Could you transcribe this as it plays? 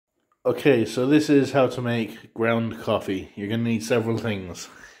Okay, so this is how to make ground coffee. You're going to need several things.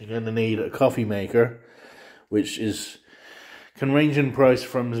 You're going to need a coffee maker, which can range in price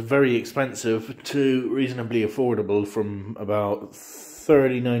from very expensive to reasonably affordable, from about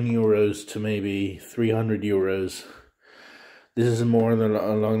 39 euros to maybe 300 euros. This is more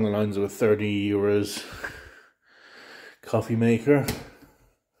along the lines of a 30 euros coffee maker.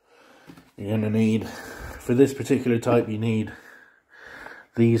 You're going to need, for this particular type, you need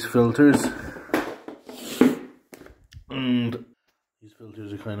these filters. And these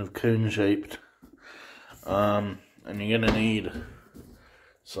filters are kind of cone shaped. And you're going to need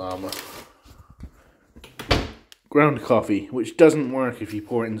some ground coffee, which doesn't work if you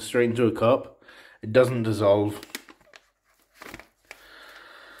pour it straight into a cup. It doesn't dissolve.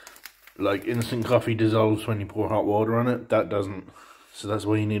 Like instant coffee dissolves when you pour hot water on it, that doesn't. So that's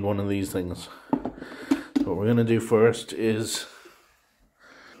why you need one of these things. So what we're going to do first is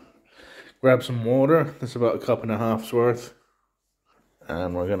grab some water. That's about 1.5 cups worth.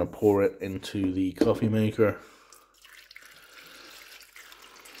 And we're going to pour it into the coffee maker.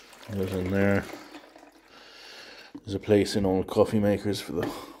 It goes in there. There's a place in all coffee makers for the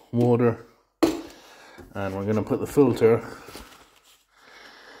water. And we're going to put the filter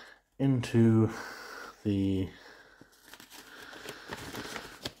into the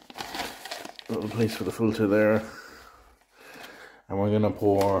little place for the filter there. And we're going to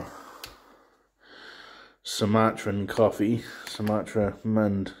pour Sumatran coffee. Sumatra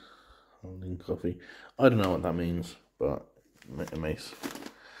Mandling coffee. I don't know what that means, but it makes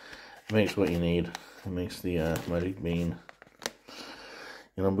what you need. It makes the magic bean.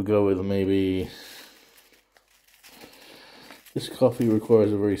 You know, we'll go with maybe. This coffee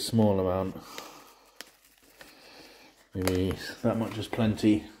requires a very small amount. Maybe that much is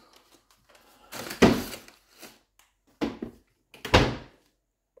plenty.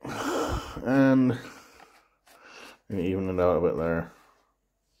 And even it out a bit there.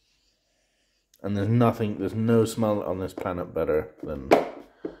 And there's no smell on this planet better than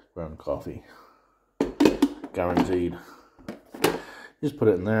ground coffee. Guaranteed. Just put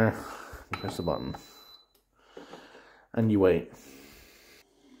it in there, press the button, and you wait.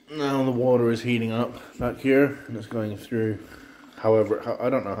 Now the water is heating up back here, and it's going through, I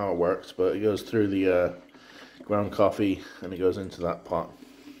don't know how it works, but it goes through the ground coffee, and it goes into that pot.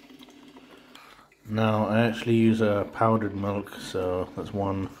 Now I actually use powdered milk, so that's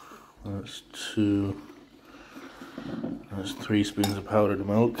 1, that's 2, that's 3 spoons of powdered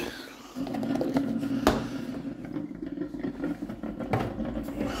milk.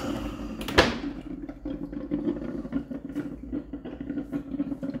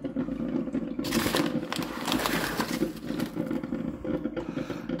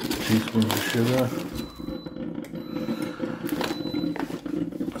 Teaspoons of sugar.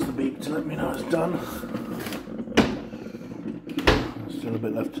 That's the beep to let me know it's done. There's still a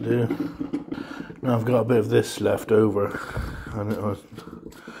bit left to do. Now I've got a bit of this left over, and I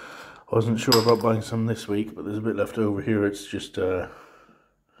wasn't sure about buying some this week, but there's a bit left over here. It's just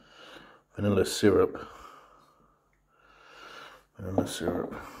vanilla syrup. Vanilla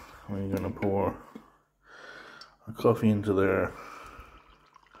syrup. We're going to pour our coffee into there.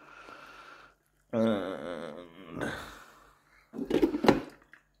 And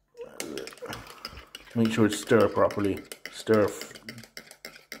make sure it's stirred properly. Stir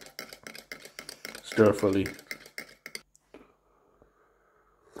fully.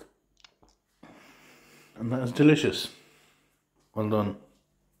 And that is delicious. Well done.